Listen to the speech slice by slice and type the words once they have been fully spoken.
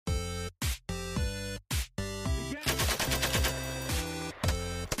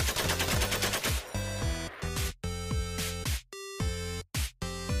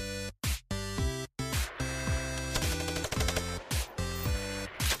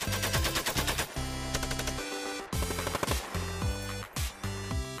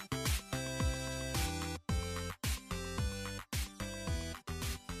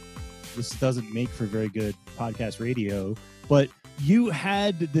this doesn't make for very good podcast radio, but you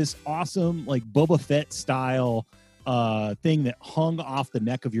had this awesome like Boba Fett style thing that hung off the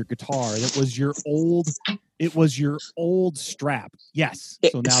neck of your guitar. That was your old. It was your old strap. Yes.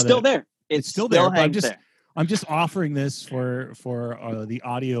 So now it's still there. It's still there. But I'm just offering this for the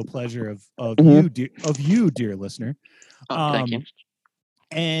audio pleasure of you, dear listener. Thank you.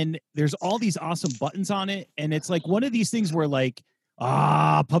 And there's all these awesome buttons on it, and it's like one of these things where like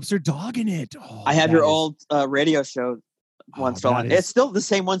pups are dogging it. I have your old radio show one still on. It's still the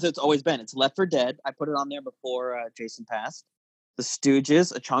same ones it's always been. It's Left 4 Dead. I put it on there before Jason passed. The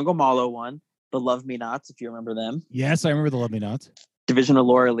Stooges, a Chongo Malo one, the Love Me Nots, if you remember them. Yes, I remember the Love Me Nots. Division of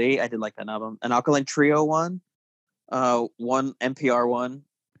Laura Lee. I did like that album. An Alkaline Trio one, one NPR one.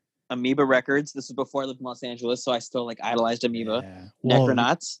 Amoeba Records. This is before I lived in Los Angeles, so I still like idolized Amoeba. Yeah. Well,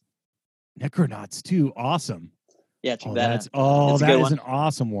 Necronauts too. Awesome. Yeah, check that out. That is an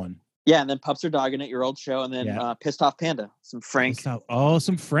awesome one. Yeah, and then Pups Are Dogging It, your old show, and then Pissed Off Panda, some Frank.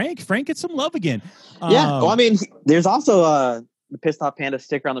 Some Frank. Frank gets some love again. Yeah. Well, I mean, there's also the Pissed Off Panda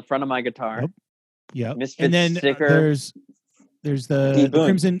sticker on the front of my guitar. Yep. Misfits and then sticker. There's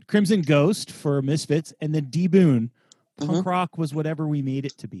the Crimson Ghost for Misfits, and then D Boone. Punk rock was whatever we made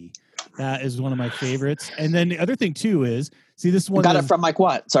it to be. That is one of my favorites. And then the other thing too is, this one got it from Mike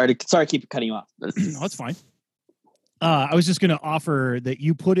Watt. Sorry to keep cutting you off. That's fine. I was just going to offer that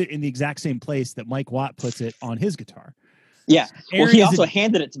you put it in the exact same place that Mike Watt puts it on his guitar. Yeah. Well, he also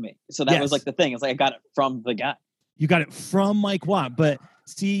handed it to me, so that was like the thing. It's like I got it from the guy. You got it from Mike Watt, but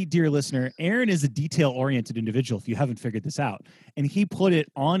see, dear listener, Aaron is a detail-oriented individual, if you haven't figured this out. And he put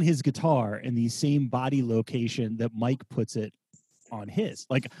it on his guitar in the same body location that Mike puts it on his.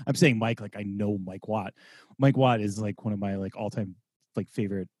 Like, I'm saying Mike, like I know Mike Watt. Mike Watt is like one of my like all-time like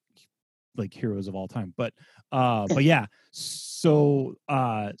favorite like heroes of all time. But yeah. So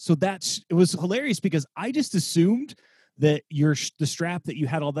it was hilarious because I just assumed that the strap that you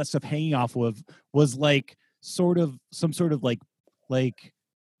had all that stuff hanging off of was like some sort of like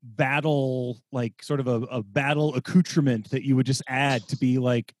battle, like sort of a battle accoutrement that you would just add to be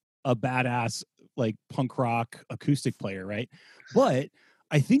like a badass like punk rock acoustic player, right? But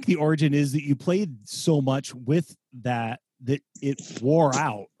I think the origin is that you played so much with that it wore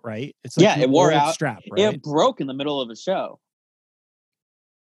out, right? It's like it wore out. Strap, right? It broke in the middle of a show,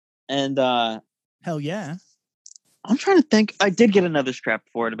 and hell yeah, I'm trying to think. I did get another strap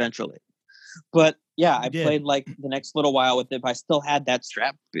for it eventually, but. Yeah, I played like the next little while with it, but I still had that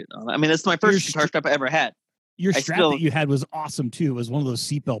strap. I mean, it's my first guitar strap I ever had. Your strap that you had was awesome too. It was one of those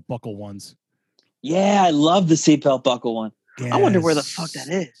seatbelt buckle ones. Yeah, I love the seatbelt buckle one. Yes. I wonder where the fuck that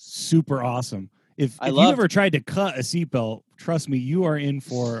is. Super awesome. If you ever tried to cut a seatbelt, trust me, you are in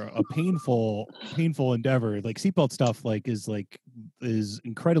for a painful endeavor. Like seatbelt stuff is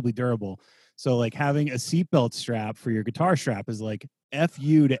incredibly durable. So like having a seatbelt strap for your guitar strap is like F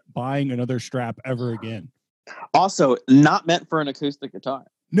you to buying another strap ever again. Also, not meant for an acoustic guitar.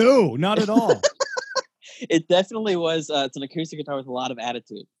 No, not at all. It definitely was. It's an acoustic guitar with a lot of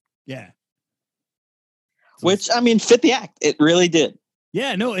attitude. Yeah. Which, I mean, fit the act. It really did.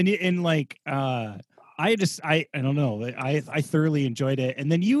 Yeah, no, and like, I don't know. I thoroughly enjoyed it.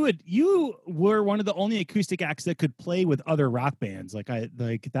 And then you were one of the only acoustic acts that could play with other rock bands.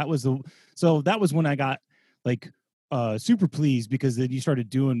 That was when I got like super pleased, because then you started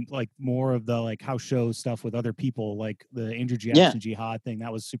doing like more of the like house show stuff with other people, like the Andrew Jackson Jihad thing.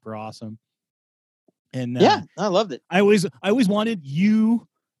 That was super awesome. And I loved it. I always wanted you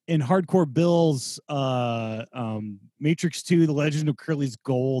and Hardcore Bill's Matrix 2, The Legend of Curly's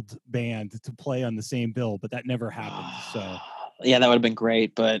Gold band to play on the same bill, but that never happened. So yeah, that would have been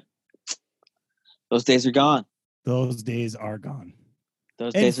great, but those days are gone. Those days are gone.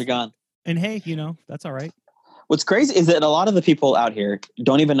 And hey, that's all right. What's crazy is that a lot of the people out here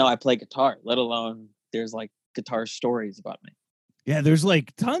don't even know I play guitar, let alone there's like guitar stories about me. Yeah, there's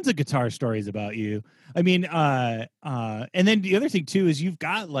like tons of guitar stories about you. I mean, and then the other thing too is you've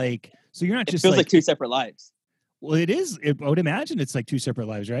got like, so you're not just feels like two separate lives. Well, it is. I would imagine it's like two separate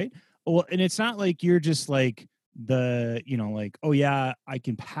lives, right? Well, and it's not like you're just like like, oh yeah, I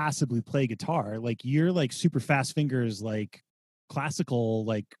can passably play guitar. Like you're like super fast fingers, like classical,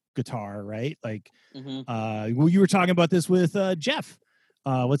 like guitar, right? Like, well, you were talking about this with Jeff.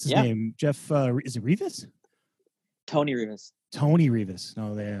 What's his name? Jeff, is it Rivas? Tony Rivas. Tony Rivas.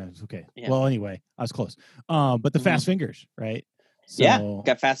 No, okay. Yeah. Well, anyway, I was close. But the fast fingers, right? So,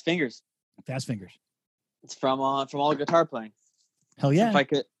 got fast fingers. Fast fingers. It's from all the guitar playing. Hell yeah! So if I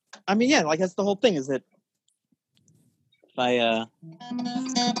could, I mean, yeah, like that's the whole thing. Is that if I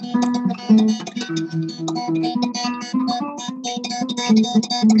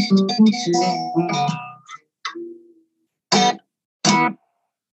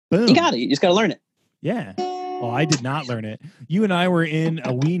Boom. You got it. You just got to learn it. Yeah. Well, I did not learn it. You and I were in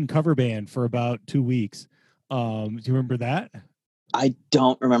a Ween cover band for about 2 weeks. Do you remember that? I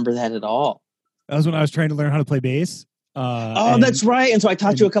don't remember that at all. That was when I was trying to learn how to play bass. That's right. And so I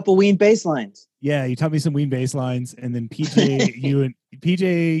taught you a couple Ween bass lines. Yeah, you taught me some Ween bass lines, and then PJ,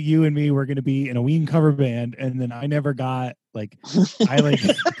 you and me were going to be in a Ween cover band, and then I never got I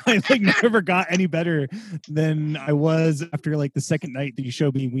never got any better than I was after like the second night that you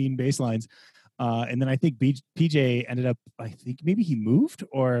showed me Ween bass lines. And then I think PJ ended up, I think maybe he moved,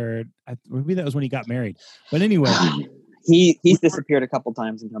 or maybe that was when he got married. But anyway, he's disappeared a couple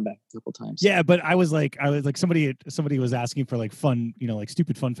times and come back a couple times. Yeah, but I was like somebody was asking for like fun, like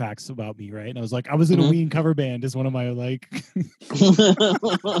stupid fun facts about me, right? And I was like, I was in a Ween cover band as one of my like.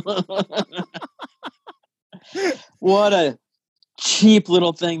 What a cheap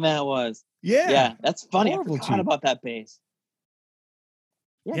little thing that was. Yeah, that's funny. Horrible, I forgot about that bass.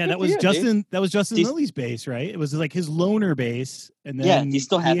 Yeah, that was Justin. Dude. That was Justin Lilly's bass, right? It was like his loner bass, and then do you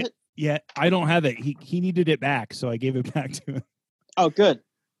still have it? Yeah, I don't have it. He needed it back, so I gave it back to him. Oh, good.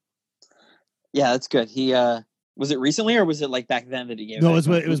 Yeah, that's good. He was it recently, or was it like back then that he gave it? No,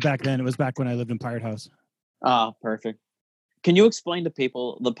 it was back then. It was back when I lived in Pirate House. Oh, perfect. Can you explain to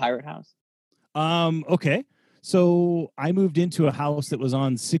people the Pirate House? Okay. So I moved into a house that was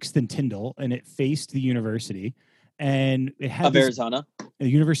on 6th and Tyndall, and it faced the university. And it had Arizona.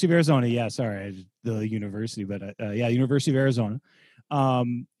 University of Arizona. Yeah, sorry, the university, but University of Arizona.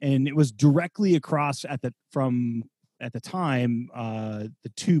 And it was directly across at the time the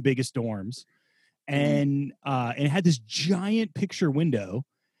two biggest dorms, and it had this giant picture window.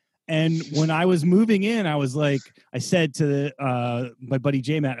 And when I was moving in, I was like, I said to my buddy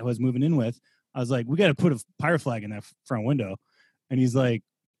J Matt, who I was moving in with, I was like, we got to put a pirate flag in that front window. And he's like,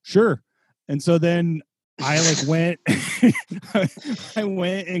 sure. And so then I like went, I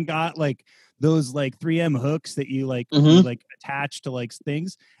went and got like those like 3M hooks that you like, you, like attach to like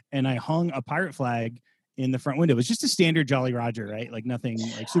things. And I hung a pirate flag in the front window. It was just a standard Jolly Roger, right? Like nothing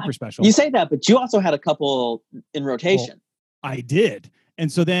like super special. You say that, but you also had a couple in rotation. Well, I did.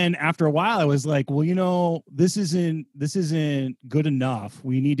 And so then after a while I was like, well, this isn't good enough.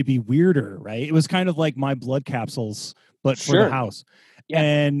 We need to be weirder, right? It was kind of like my blood capsules, but for the house. Yeah.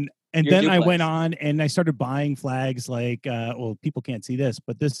 And then duplex. I went on and I started buying flags like, people can't see this,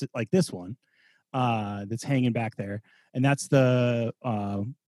 but this one that's hanging back there. And that's the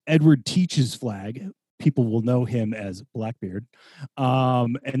Edward Teach's flag. People will know him as Blackbeard.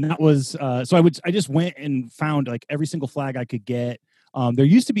 And that was, so I just went and found like every single flag I could get. There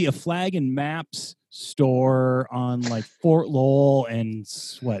used to be a flag and maps store on like Fort Lowell and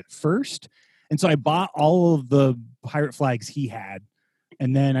First. And so I bought all of the pirate flags he had.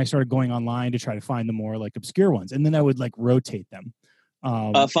 And then I started going online to try to find the more like obscure ones. And then I would like rotate them.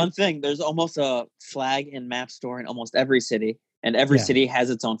 Fun thing. There's almost a flag and map store in almost every city. And every city has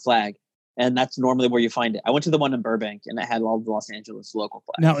its own flag. And that's normally where you find it. I went to the one in Burbank and it had all the Los Angeles local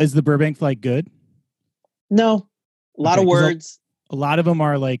flags. Now, is the Burbank flag good? No. A lot of words. A lot of them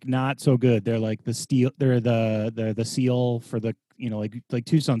are like not so good. They're like the steel. They're the seal for the like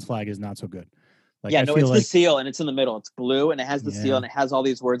Tucson's flag is not so good. Like, it's the seal and it's in the middle. It's blue and it has the seal and it has all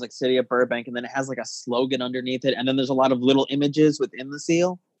these words like City of Burbank and then it has like a slogan underneath it and then there's a lot of little images within the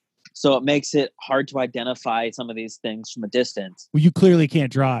seal, so it makes it hard to identify some of these things from a distance. Well, you clearly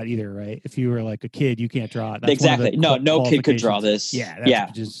can't draw it either, right? If you were like a kid, you can't draw it. That's exactly. No kid could draw this.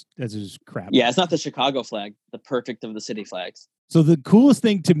 That's just crap. Yeah, it's not the Chicago flag, the perfect of the city flags. So the coolest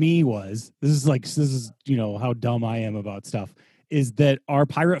thing to me was this is how dumb I am about stuff, is that our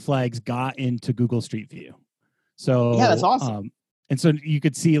pirate flags got into Google Street View. So yeah, that's awesome. And so you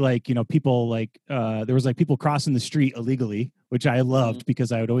could see like, people like there was like people crossing the street illegally, which I loved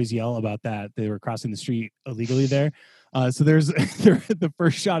because I would always yell about that. They were crossing the street illegally there. So there's the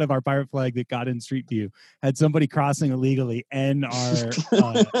first shot of our pirate flag that got in Street View had somebody crossing illegally and our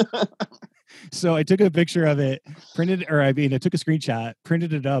so I took a picture of it, I took a screenshot,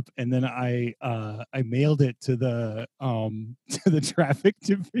 printed it up, and then I mailed it to the traffic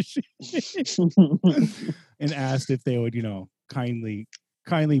division and asked if they would,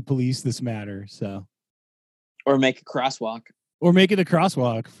 kindly police this matter. So, or make a crosswalk, make it a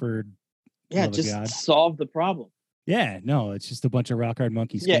crosswalk for just solve the problem. Yeah, no, it's just a bunch of rock hard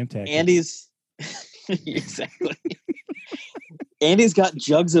monkey scam tactics. Andy's exactly. Andy's got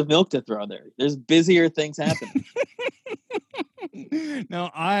jugs of milk to throw there. There's busier things happening. Now,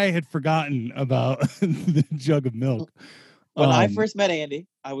 I had forgotten about the jug of milk. When I first met Andy,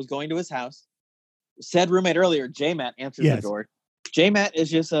 I was going to his house said roommate earlier, J-Matt, answers the door. J-Matt is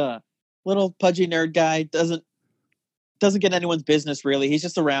just a little pudgy nerd guy. Doesn't get anyone's business, really. He's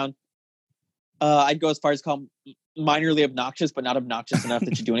just around. I'd go as far as call him minorly obnoxious, but not obnoxious enough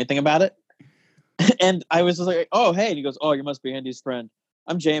that you do anything about it. And I was just like, oh, hey. And he goes, oh, you must be Andy's friend.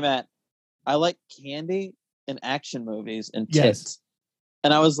 I'm J-Matt. I like candy and action movies and tits.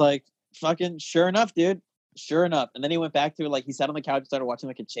 And I was like, fucking sure enough, dude. Sure enough. And then he went back to, like, he sat on the couch and started watching,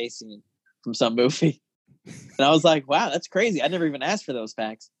 like, a chase scene from some movie. And I was like, wow, that's crazy. I never even asked for those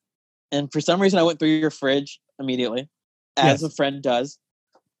facts. And for some reason, I went through your fridge immediately, as a friend does.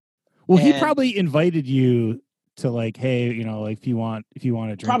 Well, he probably invited you to, like, hey, you know, like, if you want a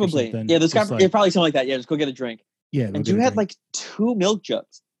drink. Probably. Or something, yeah, this guy, probably something like that. Yeah, just go get a drink. Yeah. And you had, like, 2 milk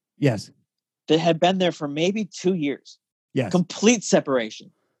jugs. Yes. That had been there for maybe 2 years. Yes. Complete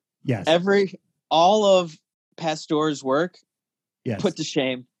separation. Yes. All of Pasteur's work put to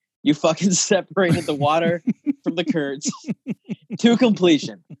shame. You fucking separated the water from the curds to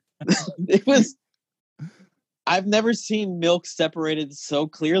completion. I've never seen milk separated so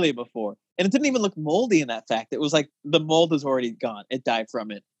clearly before. And it didn't even look moldy in that fact. It was like the mold is already gone. It died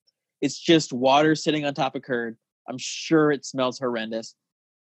from it. It's just water sitting on top of curd. I'm sure it smells horrendous.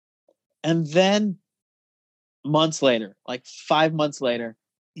 And then months later, like 5 months later,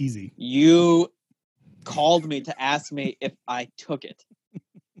 easy, you called me to ask me if I took it.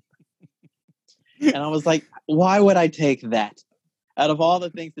 And I was like, why would I take that out of all the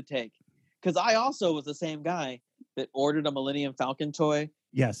things to take? Because I also was the same guy that ordered a Millennium Falcon toy.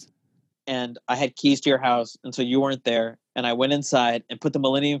 Yes. And I had keys to your house. And so you weren't there. And I went inside and put the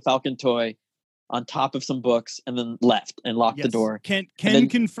Millennium Falcon toy on top of some books and then left and locked the door. Can then,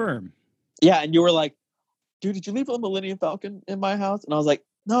 confirm. Yeah. And you were like, dude, did you leave a Millennium Falcon in my house? And I was like,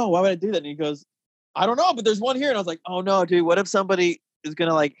 no, why would I do that? And he goes, I don't know, but there's one here. And I was like, oh no, dude, what if somebody is going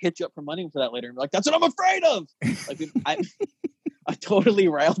to like hit you up for money for that later? And you're like, that's what I'm afraid of. Like I totally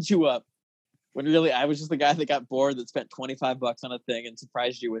riled you up when really I was just the guy that got bored that spent $25 on a thing and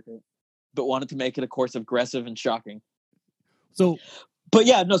surprised you with it, but wanted to make it a course of aggressive and shocking. So, but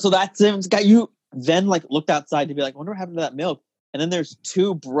yeah, no, so that's him. Got you then like looked outside to be like, I wonder what happened to that milk. And then there's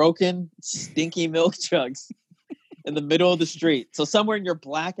 2 broken, stinky milk jugs in the middle of the street. So somewhere in your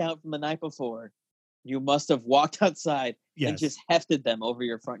blackout from the night before, you must have walked outside and just hefted them over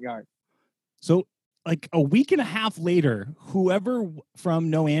your front yard. So like a week and a half later, whoever from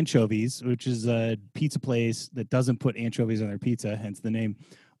No Anchovies, which is a pizza place that doesn't put anchovies on their pizza, hence the name,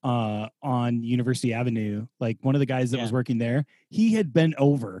 on University Avenue, like one of the guys that was working there, he had been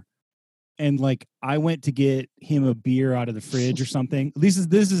over. And like I went to get him a beer out of the fridge or something. This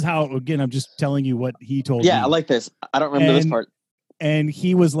is how, again, I'm just telling you what he told me. Yeah, I like this. I don't remember this part. And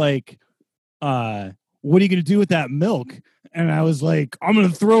he was like, what are you going to do with that milk? And I was like, I'm going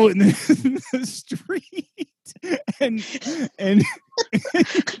to throw it in the street. And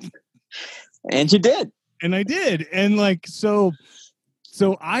and you did. And I did. And like, so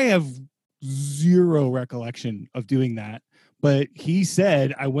I have zero recollection of doing that. But he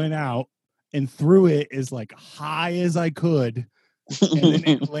said I went out and threw it as like high as I could. And then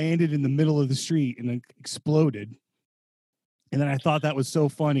it landed in the middle of the street and it exploded. And then I thought that was so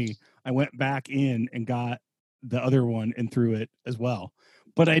funny. I went back in and got the other one and threw it as well.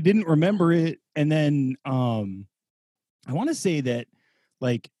 But I didn't remember it. And then I want to say that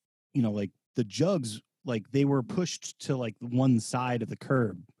like, you know, like the jugs, like they were pushed to like one side of the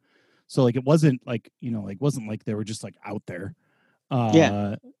curb. So like it wasn't like, you know, like wasn't like they were just like out there.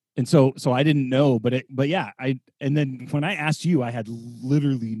 And so I didn't know, but yeah, and then when I asked you, I had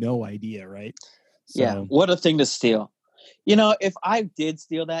literally no idea, right? So, yeah, what a thing to steal. You know, if I did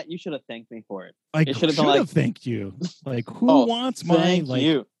steal that, you should have thanked me for it. I should have thanked you. Like, who wants my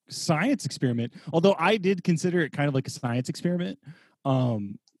like science experiment? Although I did consider it kind of like a science experiment.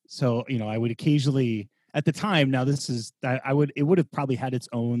 So you know, I would occasionally at the time. Now this is it would have probably had its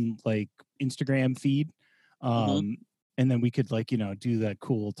own like Instagram feed. And then we could like, you know, do that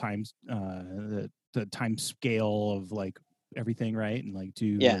cool times the time scale of like everything, right? And like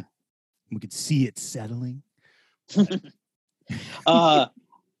do like, we could see it settling.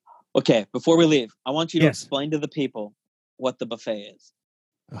 Okay, before we leave, I want you to explain to the people what the buffet is.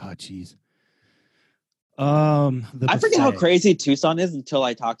 Oh, geez. I forget how crazy Tucson is until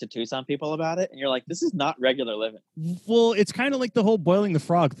I talk to Tucson people about it, and you're like, "This is not regular living." Well, it's kind of like the whole boiling the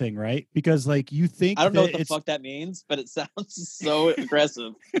frog thing, right? Because like you think I don't know what the fuck that means, but it sounds so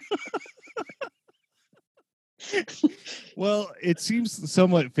aggressive. Well, it seems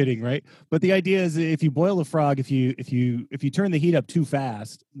somewhat fitting, right? But the idea is, if you boil a frog, if you turn the heat up too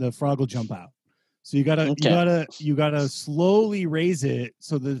fast, the frog will jump out. So you gotta slowly raise it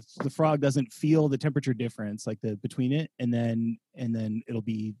so the frog doesn't feel the temperature difference like the between it, and then it'll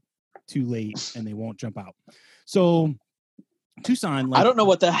be too late and they won't jump out. So Tucson, like, I don't know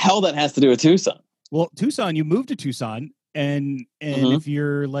what the hell that has to do with Tucson. Well, Tucson, you move to Tucson, and if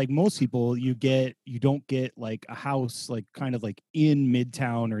you're like most people, you don't get like a house like kind of like in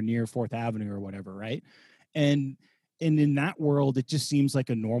Midtown or near 4th Avenue or whatever, right? And in that world, it just seems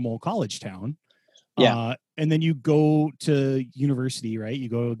like a normal college town. Yeah. And then you go to university, right? You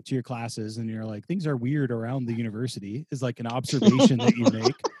go to your classes and you're like, things are weird around the university is like an observation that you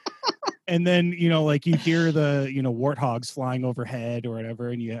make. And then, like you hear the, warthogs flying overhead or whatever.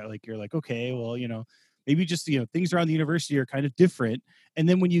 And you're like, okay, well, maybe just, things around the university are kind of different. And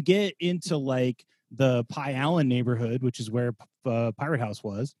then when you get into like the Pie Allen neighborhood, which is where Pirate House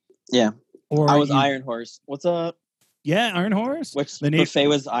was. Yeah. Or I was Iron Horse. What's up? Yeah. Iron Horse. Which the buffet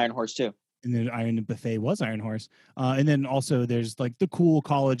was Iron Horse too. And then Iron Buffet was Iron Horse. And then also there's like the cool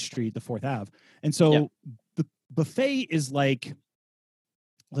College Street, the 4th Ave. And so the buffet is like,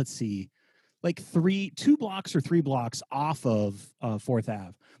 let's see, like 2 blocks or 3 blocks off of 4th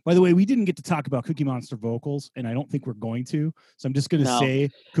Ave. By the way, we didn't get to talk about Cookie Monster vocals, and I don't think we're going to. So I'm just going to say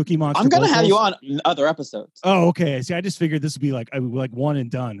Cookie Monster. I'm going to have you on other episodes. Oh, okay. See, I just figured this would be like one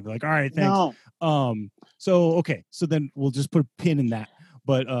and done. We're like, all right, thanks. No. So okay, so then we'll just put a pin in that.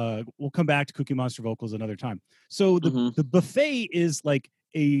 But we'll come back to Cookie Monster vocals another time. So the buffet is like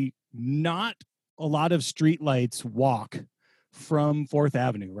not a lot of streetlights walk from 4th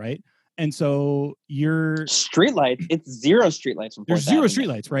Avenue, right? And so you're streetlights. It's 0 streetlights from 4th There's 0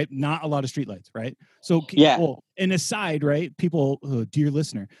 streetlights, right? Not a lot of streetlights, right? So and aside, right? People, dear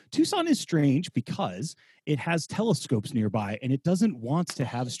listener, Tucson is strange because it has telescopes nearby and it doesn't want to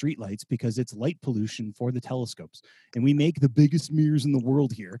have streetlights because it's light pollution for the telescopes. And we make the biggest mirrors in the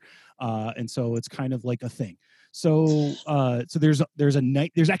world here. And so it's kind of like a thing. So there's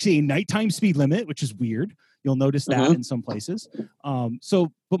actually a nighttime speed limit, which is weird. You'll notice that in some places.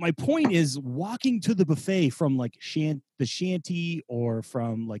 But my point is walking to the buffet from like the shanty or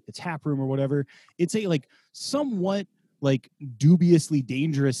from like the tap room or whatever, it's a like somewhat like dubiously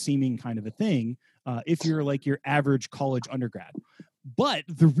dangerous seeming kind of a thing if you're like your average college undergrad. But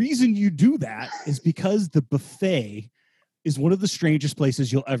the reason you do that is because the buffet is one of the strangest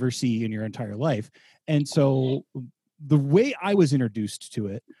places you'll ever see in your entire life. And so the way I was introduced to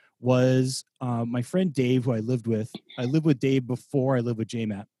it was my friend Dave, who I lived with Dave before I lived with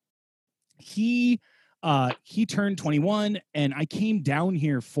JMAT. He turned 21 and I came down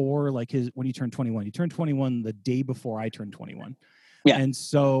here for like when he turned 21. He turned 21 the day before I turned 21. Yeah. And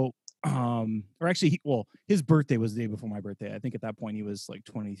so, or actually, his birthday was the day before my birthday. I think at that point he was like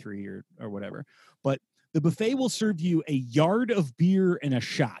 23 or whatever. But the buffet will serve you a yard of beer and a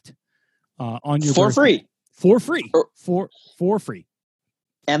shot on your birthday. For free.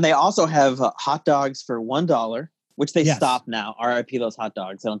 And they also have hot dogs for $1, which they stopped now. RIP those hot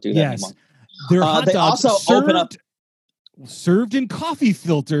dogs. They don't do that anymore. They're hot dogs also served in coffee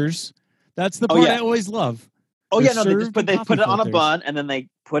filters. That's the part I always love. They put it on a bun and then they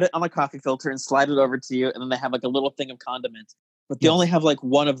put it on a coffee filter and slide it over to you. And then they have like a little thing of condiments. But they only have like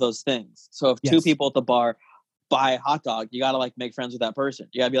one of those things. So if 2 people at the bar buy a hot dog, you got to like make friends with that person.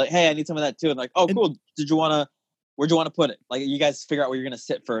 You got to be like, hey, I need some of that too. And like, oh, cool. Where'd you want to put it? Like, you guys figure out where you're going to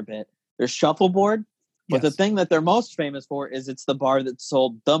sit for a bit. There's shuffleboard, but the thing that they're most famous for is it's the bar that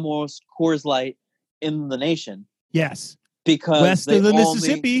sold the most Coors Light in the nation. Yes. Because west of the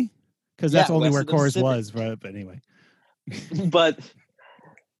Mississippi, because that's only where Coors was, right? But anyway. But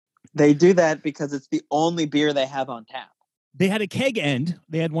they do that because it's the only beer they have on tap. They had a keg end.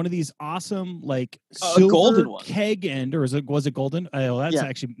 They had one of these awesome, like silver golden one. Keg end, or was it golden? Oh, that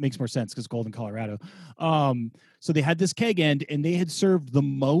actually makes more sense because Golden, Colorado. So they had this keg end, and they had served the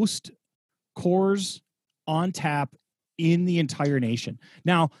most Coors on tap in the entire nation.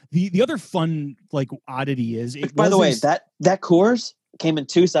 Now, the other fun like oddity is, by the way, that Coors came in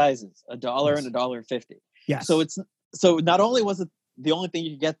 2 sizes, $1 and $1.50. Yeah. So not only was it the only thing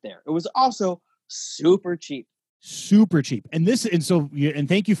you could get there, it was also super cheap. And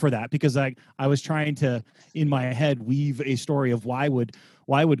thank you for that, because I was trying to in my head weave a story of why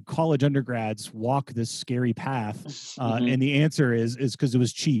would college undergrads walk this scary path, and the answer is because it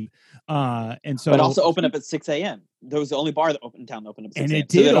was cheap, and so but also opened up at 6 a.m. That was the only bar that opened in town that opened up at 6 and a.m. it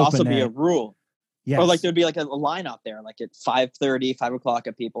did so also be a rule. Or like there'd be like a line out there like at 5:30, 5 o'clock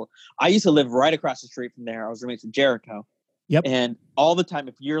at people. I used to live right across the street from there. I was roommates with Jericho. Yep. And all the time,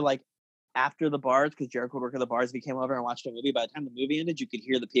 if you're like after the bars, because Jericho would work at the bars, if you came over and watched a movie, by the time the movie ended, you could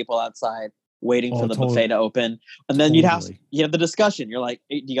hear the people outside waiting for the buffet to open. And then you have the discussion. You're like,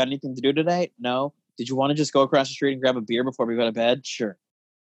 hey, do you got anything to do today? No. Did you want to just go across the street and grab a beer before we go to bed? Sure.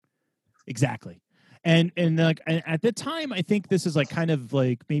 Exactly. And like at the time, I think this is like kind of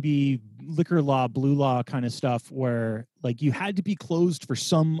like maybe liquor law, blue law kind of stuff where like you had to be closed for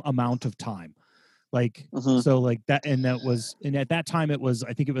some amount of time. Like, so like that, and at that time it was,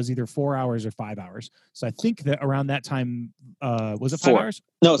 I think it was either 4 hours or 5 hours. So I think that around that time, was it 5 hours?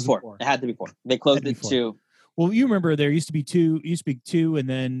 No, it was 4. It had to be 4. They closed it 2. Well, you remember there used to be 2, and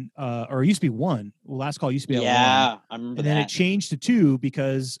then, or it used to be 1. Well, last call used to be at 1. Yeah, I remember and then it changed to 2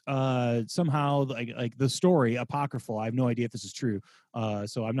 because somehow like the story apocryphal. I have no idea if this is true.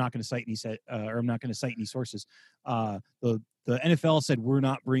 So I'm not going to cite any sources. The NFL said we're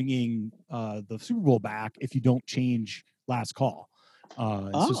not bringing the Super Bowl back if you don't change last call.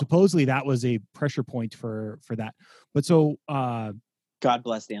 So supposedly that was a pressure point for that. But so God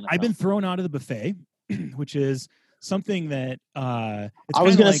bless the NFL. I've been thrown out of the buffet, which is something that I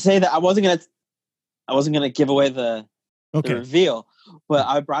was going to say that I wasn't going to give away the reveal, but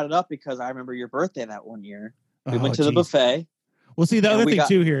I brought it up because I remember your birthday that one year. We went to the buffet. Well, see, the other thing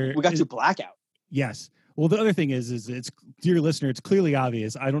too here, we got to blackout. Yes. Well, the other thing is it's, dear listener, it's clearly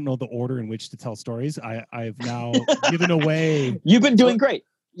obvious. I don't know the order in which to tell stories. I've now given away. You've been doing great.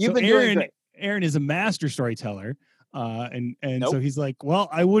 Doing great. Aaron is a master storyteller. And so he's like, well,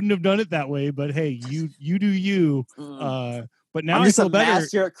 I wouldn't have done it that way, but hey, you do you. But now I'm just I feel better.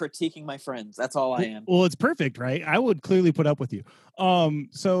 Master at critiquing my friends. That's all I am. Well, it's perfect, right? I would clearly put up with you.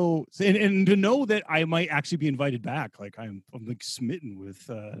 So and to know that I might actually be invited back, like I'm like smitten with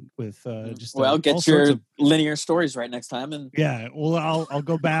just get your linear stories right next time, and well, I'll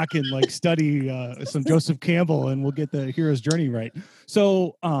go back and like study some Joseph Campbell, and we'll get the hero's journey right.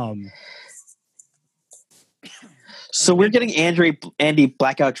 So So we're getting Andy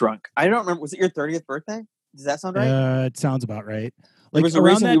blackout drunk. I don't remember. Was it your 30th birthday? Does that sound right? It sounds about right. Like, there was a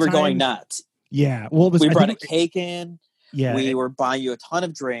reason we were going nuts. Yeah. Well, we brought a cake in. Yeah. We were buying you a ton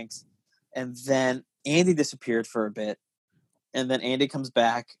of drinks. And then Andy disappeared for a bit. And then Andy comes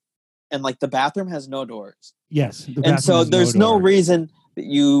back. And like the bathroom has no doors. Yes. And so there's no reason that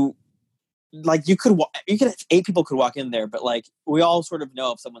you could 8 people could walk in there, but like we all sort of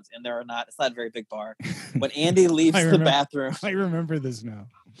know if someone's in there or not. It's not a very big bar. When Andy leaves the bathroom, I remember this now.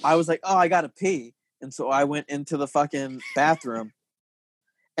 I was like, oh, I gotta pee, and so I went into the fucking bathroom,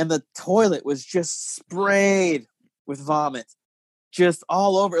 and the toilet was just sprayed with vomit, just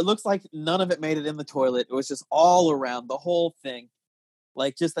all over. It looks like none of it made it in the toilet. It was just all around the whole thing,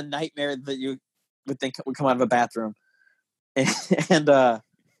 like just a nightmare that you would think would come out of a bathroom,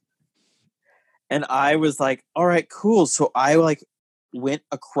 And I was like, all right, cool. So I like went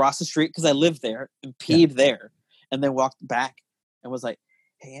across the street because I lived there and peed there, and then walked back and was like,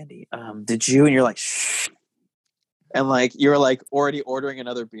 hey, Andy, did you? And you're like, shh. And like, you were like already ordering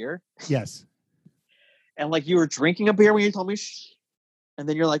another beer. Yes. And like, you were drinking a beer when you told me, shh. And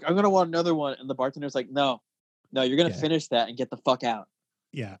then you're like, I'm going to want another one. And the bartender's like, no, you're going to finish that and get the fuck out.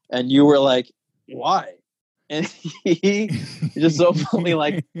 Yeah. And you were like, why? And he just so funny,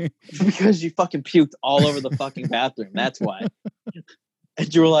 like, because you fucking puked all over the fucking bathroom. That's why.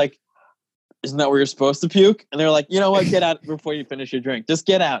 And you were like, isn't that where you're supposed to puke? And they're like, you know what? Get out before you finish your drink. Just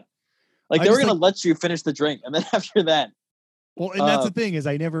get out. Like, they were going to let you finish the drink. And then after that. Well, and that's the thing is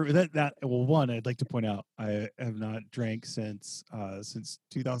I never, one, I'd like to point out, I have not drank since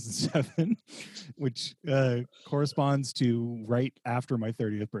 2007, which corresponds to right after my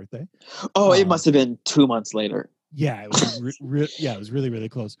 30th birthday. Oh, it must have been 2 months later. Yeah, it was it was really, really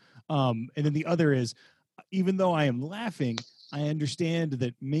close. And then the other is, even though I am laughing, I understand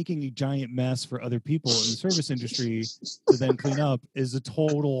that making a giant mess for other people in the service industry to then clean up is a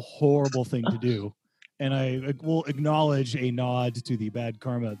total horrible thing to do. And I will acknowledge a nod to the bad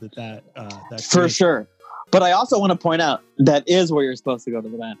karma that for sure. But I also want to point out that is where you're supposed to go to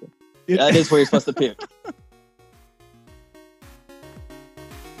the bathroom. That is where you're supposed to puke.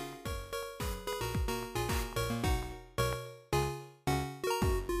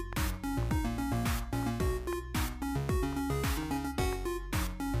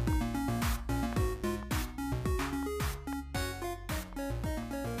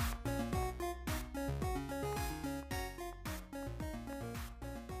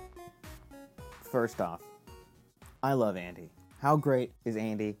 First off, I love Andy. How great is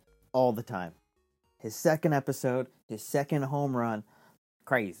Andy all the time? His second episode, his second home run,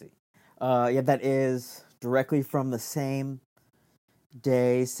 crazy. That is directly from the same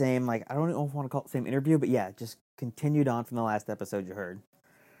day, same, like, I don't know if I want to call it the same interview, but yeah, just continued on from the last episode you heard.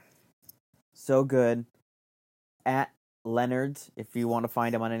 So good. At Leonard's, if you want to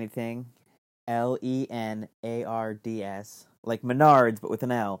find him on anything, Lenards, like Menards, but with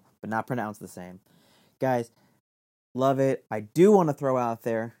an L, but not pronounced the same. Guys, love it. I do want to throw out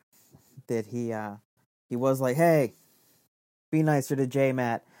there that he was like, hey, be nicer to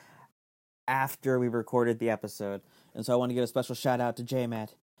J-Matt after we recorded the episode. And so I want to give a special shout out to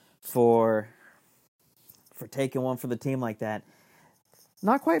J-Matt for taking one for the team like that.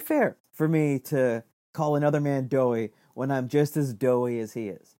 Not quite fair for me to call another man doughy when I'm just as doughy as he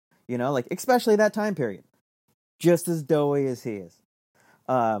is. You know, like, especially that time period. Just as doughy as he is.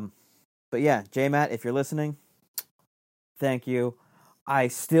 But yeah, J-Matt, if you're listening, thank you. I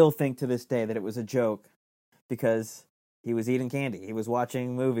still think to this day that it was a joke because he was eating candy. He was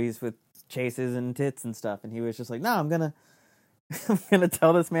watching movies with chases and tits and stuff, and he was just like, no, I'm gonna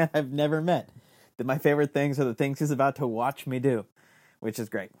tell this man I've never met that my favorite things are the things he's about to watch me do, which is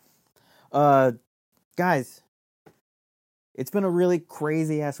great. Guys, it's been a really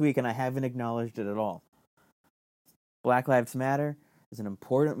crazy-ass week, and I haven't acknowledged it at all. Black Lives Matter is an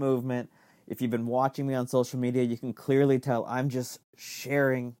important movement. If you've been watching me on social media, you can clearly tell I'm just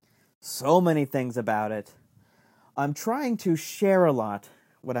sharing so many things about it. I'm trying to share a lot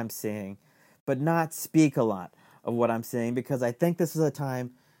what I'm seeing, but not speak a lot of what I'm seeing, because I think this is a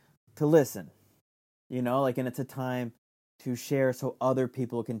time to listen. You know, like, and it's a time to share so other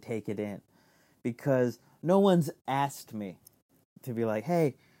people can take it in. Because no one's asked me to be like,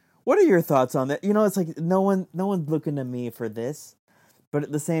 hey, what are your thoughts on that? You know, it's like no one's looking to me for this. But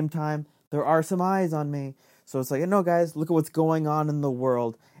at the same time, there are some eyes on me. So it's like, no, guys, look at what's going on in the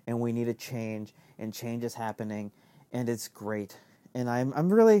world, and we need a change, and change is happening, and it's great. And I'm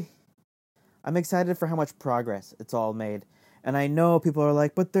excited for how much progress it's all made. And I know people are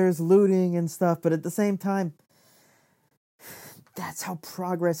like, but there's looting and stuff, but at the same time, that's how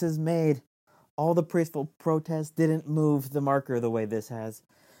progress is made. All the peaceful protests didn't move the marker the way this has.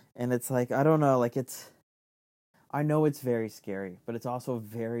 And it's like, I don't know, like, I know it's very scary, but it's also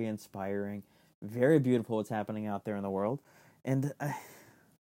very inspiring, very beautiful what's happening out there in the world. And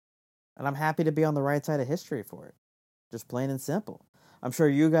I'm happy to be on the right side of history for it. Just plain and simple. I'm sure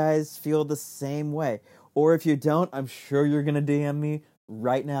you guys feel the same way. Or if you don't, I'm sure you're going to DM me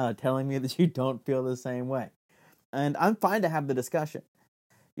right now telling me that you don't feel the same way. And I'm fine to have the discussion.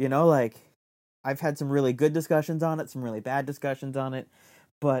 You know, like, I've had some really good discussions on it, some really bad discussions on it,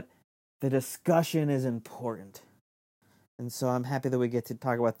 but the discussion is important. And so I'm happy that we get to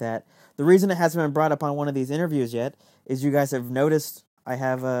talk about that. The reason it hasn't been brought up on one of these interviews yet is you guys have noticed I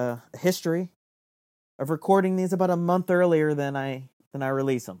have a history of recording these about a month earlier than I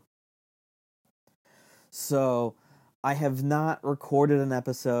release them. So I have not recorded an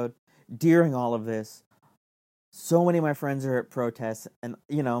episode during all of this. So many of my friends are at protests, and,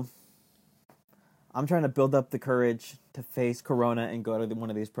 you know, I'm trying to build up the courage to face Corona and go to one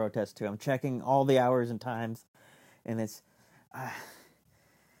of these protests too. I'm checking all the hours and times, and it's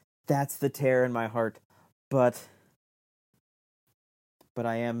that's the tear in my heart. But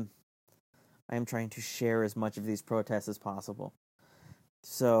I am trying to share as much of these protests as possible.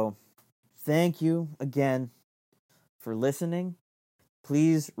 So, thank you again for listening.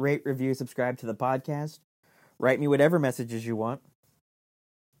 Please rate, review, subscribe to the podcast. Write me whatever messages you want.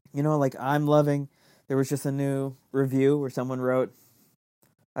 You know, like, I'm loving, there was just a new review where someone wrote,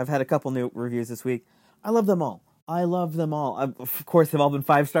 I've had a couple new reviews this week. I love them all. Of course, they've all been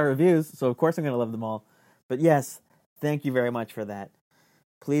 5-star reviews, so of course I'm going to love them all. But yes, thank you very much for that.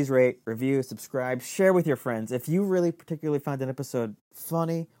 Please rate, review, subscribe, share with your friends. If you really particularly found an episode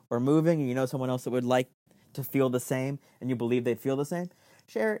funny or moving, and you know someone else that would like to feel the same, and you believe they'd feel the same,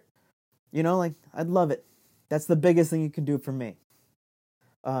 share it. You know, like, I'd love it. That's the biggest thing you can do for me.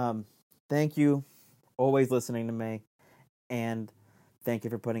 Thank you, always listening to me, and thank you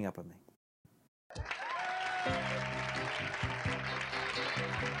for putting up with me.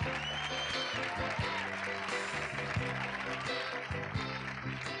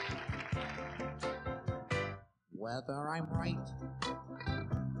 Whether I'm right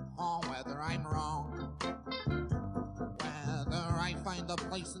or whether I'm wrong, whether I find a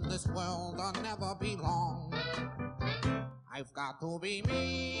place in this world or never belong, I've got to be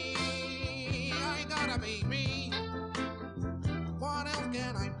me. I gotta be me. What else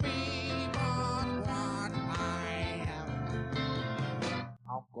can I be but what I am?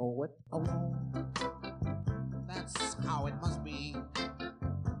 I'll go it alone. That's how it must be.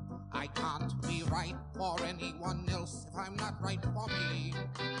 I can't be right for anyone else if I'm not right for me.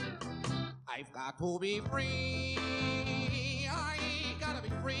 I've got to be free. I gotta be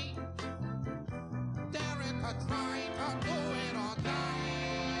free. Daring to try to do